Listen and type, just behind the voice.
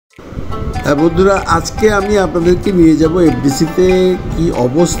বন্ধুরা, আজকে আমি আপনাদেরকে নিয়ে যাব এফডিসিতে কি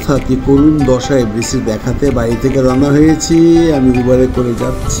অবস্থা, কি করুণ দশা এফডিসি দেখাতে বাড়ি থেকে রওনা হয়েছি। আমি উবারে করে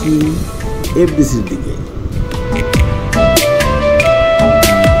যাচ্ছি এফডিসির দিকে।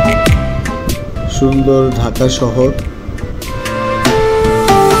 সুন্দর ঢাকা শহর,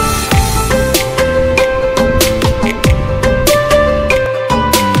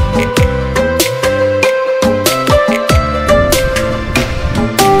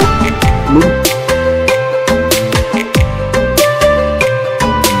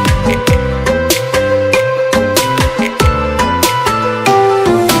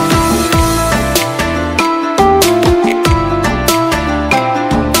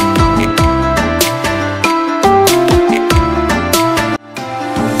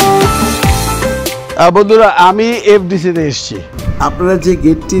 বন্ধুরা আমি এফডিসিতে এসেছি। আপনারা যে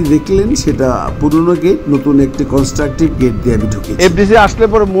গেটটি দেখলেন সেটা পুরনো গেট, নতুন একটি কনস্ট্রাকটিভ গেট দিয়ে আমি ঢুকি। এফডিসি আসলে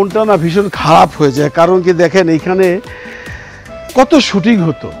পরে মনটা না ভীষণ খারাপ হয়ে যায়, কারণ কি দেখেন এইখানে কত শুটিং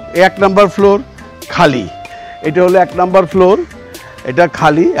হতো। 1 নাম্বার ফ্লোর খালি, এটা হলো 1 নাম্বার ফ্লোর, এটা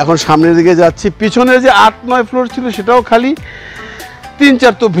খালি। এখন সামনের দিকে যাচ্ছি, পিছনে যে 8-9 ফ্লোর ছিল সেটাও খালি,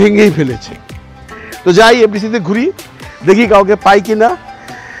 3-4 তো ভেঙেই ফেলেছে। তো যাই এফডিসিতে ঘুরি, দেখি কাউকে পাই কিনা।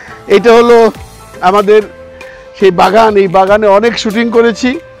 এটা হলো আমাদের সেই বাগান, এই বাগানে অনেক শুটিং করেছি।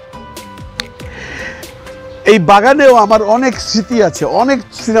 এই বাগানেও আমার অনেক স্মৃতি আছে, অনেক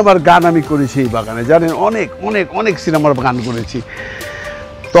সিনেমার গান আমি করেছি এই বাগানে, জানেন, অনেক অনেক অনেক সিনেমার গান করেছি।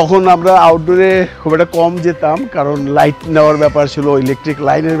 তখন আমরা আউটডোরে খুব একটা কম যেতাম, কারণ লাইট নেওয়ার ব্যাপার ছিল, ইলেকট্রিক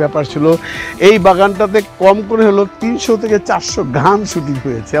লাইনের ব্যাপার ছিল। এই বাগানটাতে কম করে হলো 300 থেকে 400 গান শুটিং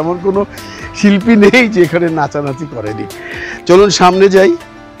হয়েছে। এমন কোনো শিল্পী নেই যে এখানে নাচানাচি করেনি। চলুন সামনে যাই।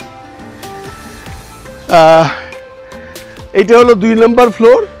 এইটা হলো 2 নাম্বার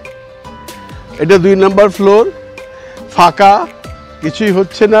ফ্লোর, এটা 2 নাম্বার ফ্লোর, ফাঁকা, কিছুই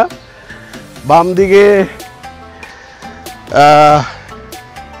হচ্ছে না। বাম দিকে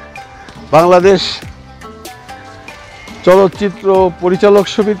বাংলাদেশ চলচ্চিত্র পরিচালক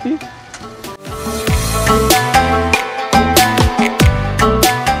সমিতি।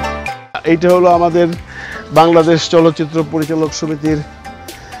 এইটা হলো আমাদের বাংলাদেশ চলচ্চিত্র পরিচালক সমিতির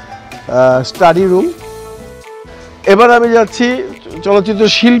স্টাডি রুম। এবার আমি যাচ্ছি চলচ্চিত্র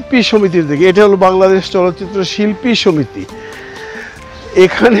শিল্পী সমিতির দিকে। এটা হলো বাংলাদেশ চলচ্চিত্র শিল্পী সমিতি।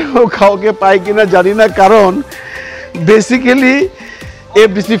 এখানেও কাউকে পাই কিনা জানি না, কারণ বেসিক্যালি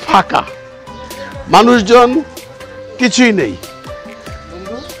এফডিসি ফাঁকা, মানুষজন কিছুই নেই।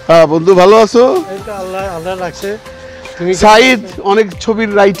 হ্যাঁ বন্ধু, ভালো আছো? সাইদ অনেক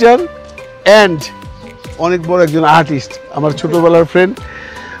ছবির রাইটার অ্যান্ড অনেক বড় একজন আর্টিস্ট, আমার ছোটবেলার ফ্রেন্ড,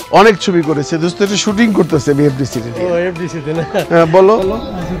 অনেক ছবি করেছে। দোস্ত একটু শুটিং করতেছে এফডিসিতে। হ্যাঁ বলো।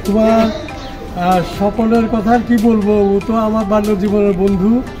 তোমার স্বপনের কথা কি বলবো, ও তো আমার বাল্য জীবনের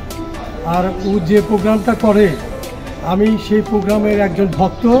বন্ধু। আর ও যে প্রোগ্রামটা করে, আমি সেই প্রোগ্রামের একজন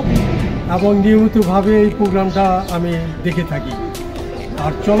ভক্ত এবং নিয়মিতভাবে এই প্রোগ্রামটা আমি দেখে থাকি।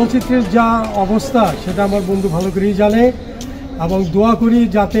 আর চলচ্চিত্রের যা অবস্থা সেটা আমার বন্ধু ভালো করেই জানে, এবং দোয়া করি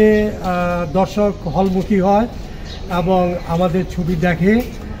যাতে দর্শক হলমুখী হয় এবং আমাদের ছবি দেখে,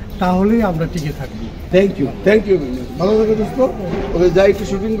 তাহলেই আমরা টিকে থাকবো। Thank you, thank you. ভালো থাকো দোস্ত। ওকে যাই একটু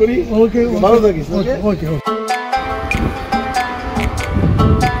শুটিং করি। ওকে, ভালো থাকিস। ওকে।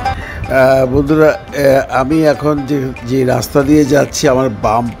 বন্ধুরা, আমি এখন যে রাস্তা দিয়ে যাচ্ছি, আমার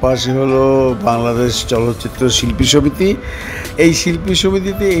বাম পাশে হলো বাংলাদেশ চলচ্চিত্র শিল্পী সমিতি। এই শিল্পী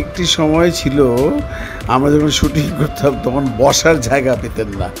সমিতিতে একটি সময় ছিল আমরা যখন শুটিং করতাম তখন বসার জায়গা পেতেন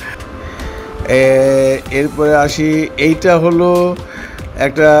না। এরপরে আসি, এইটা হলো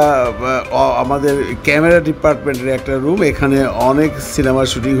একটা আমাদের ক্যামেরা ডিপার্টমেন্টের একটা রুম। এখানে অনেক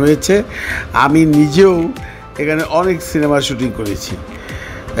সিনেমার শুটিং হয়েছে। আমি নিজেও এখানে অনেক সিনেমার শুটিং করেছি,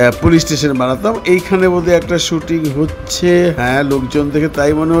 পুলিশ স্টেশন বানাতাম। এইখানে বোধহয় একটা শুটিং হচ্ছে, হ্যাঁ লোকজন দেখে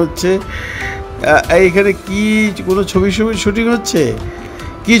তাই মনে হচ্ছে। এইখানে কি কোনো ছবি শুটিং হচ্ছে?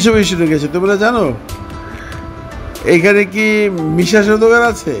 কি ছবি শুটিং হয়েছে তোমরা জানো? এইখানে কি মিশা সওদাগর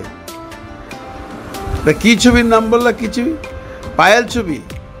আছে? কি ছবির নাম বললা? কি ছবি? পায়েল ছবি?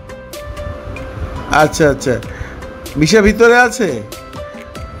 আচ্ছা আচ্ছা, মিশা ভিতরে আছে?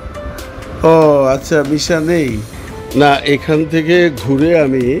 ও আচ্ছা, মিশা নেই না। এখান থেকে ঘুরে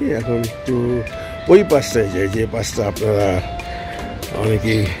আমি এখন একটু ওই পাশটায় যাই, যে পাশটা আপনারা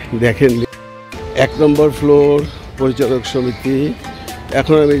অনেকেই দেখেন। 1 নম্বর ফ্লোর পরিচালক সমিতি।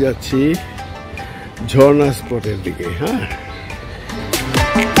 এখন আমি যাচ্ছি ঝর্ণা স্পটের দিকে। হ্যাঁ,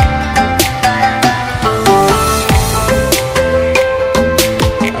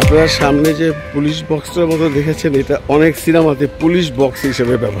 আপনারা সামনে যে পুলিশ বক্সটার মতো দেখেছেন, এটা অনেক সিনেমাতে পুলিশ বক্স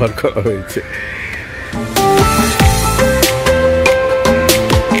হিসেবে ব্যবহার করা হয়েছে।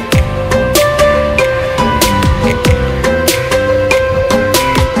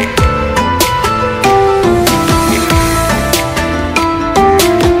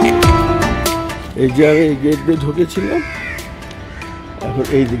 এই যে আমি এই গেট দিয়ে ঢুকেছিলাম, এখন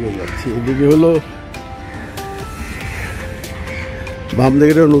এই দিকে যাচ্ছি। এইদিকে হলো বাম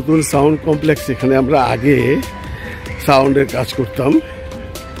দিকে নতুন সাউন্ড কমপ্লেক্স, এখানে আমরা আগে সাউন্ডের কাজ করতাম।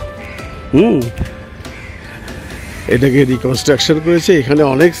 এটাকে রিকনস্ট্রাকশন করেছে, এখানে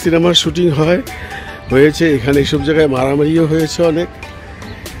অনেক সিনেমার শুটিং হয়েছে, এখানে এইসব জায়গায় মারামারিও হয়েছে অনেক।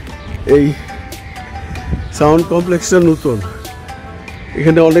 এই সাউন্ড কমপ্লেক্সটা নতুন,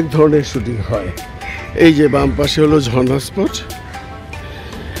 এখানে অনেক ধরনের শুটিং হয়। এই যে বাম পাশে হলো ঝর্ণা স্পট,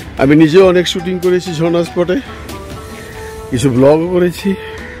 আমি নিজেও অনেক শুটিং করেছি ঝর্ণা স্পটে, কিছু ব্লগও করেছি।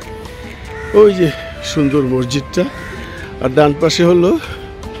 ওই যে সুন্দর মসজিদটা, আর ডান পাশে হলো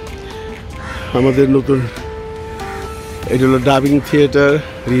আমাদের নতুন, এটা হলো ডাবিং থিয়েটার,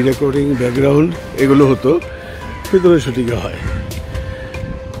 রি রেকর্ডিং, ব্যাকগ্রাউন্ড, এগুলো হতো, ভিতরে শুটিংও হয়।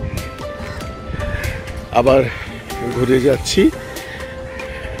 আবার ঘুরে যাচ্ছি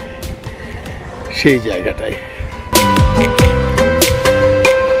সেই জায়গাটায়।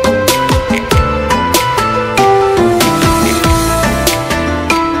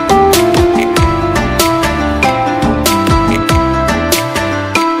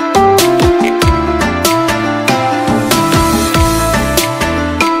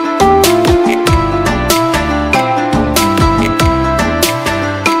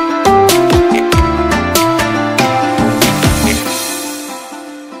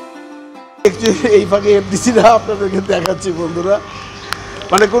 এই ফাঁকে এফডিসিরা আপনাদেরকে দেখাচ্ছি বন্ধুরা,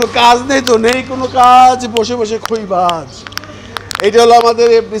 মানে কোনো কাজ নেই তো, নেই কোনো কাজ, বসে বসে খইবাজ। এইটা হলো আমাদের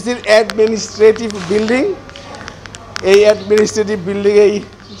এফডিসির অ্যাডমিনিস্ট্রেটিভ বিল্ডিং। এই অ্যাডমিনিস্ট্রেটিভ বিল্ডিংয়ে এই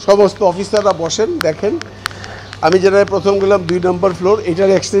সমস্ত অফিসাররা বসেন। দেখেন আমি যেটা প্রথম গেলাম 2 নম্বর ফ্লোর,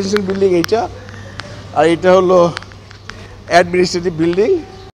 এইটার এক্সটেনশন বিল্ডিং এইটা, আর এটা হলো অ্যাডমিনিস্ট্রেটিভ বিল্ডিং।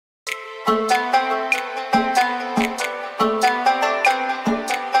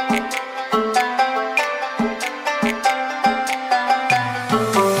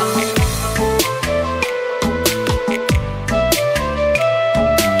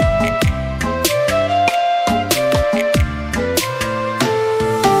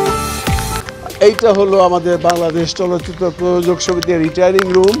 এইটা হলো আমাদের বাংলাদেশ চলচ্চিত্র প্রযোজক সমিতির রিটায়ারিং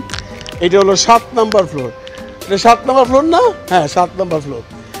রুম। এটা হলো 7 নম্বর ফ্লোর। এটা 7 নম্বর ফ্লোর না? হ্যাঁ 7 নম্বর ফ্লোর।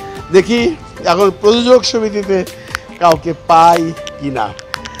 দেখি এখন প্রযোজক সমিতিতে কাউকে পাই কি না,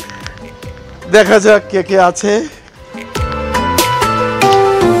 দেখা যাক কে কে আছে।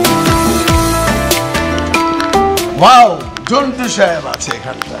 ওয়াও, জন্টু সাহেব আছে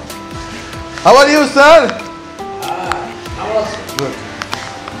এখানটা। How are you sir? Good.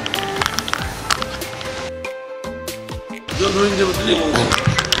 Don't ruin the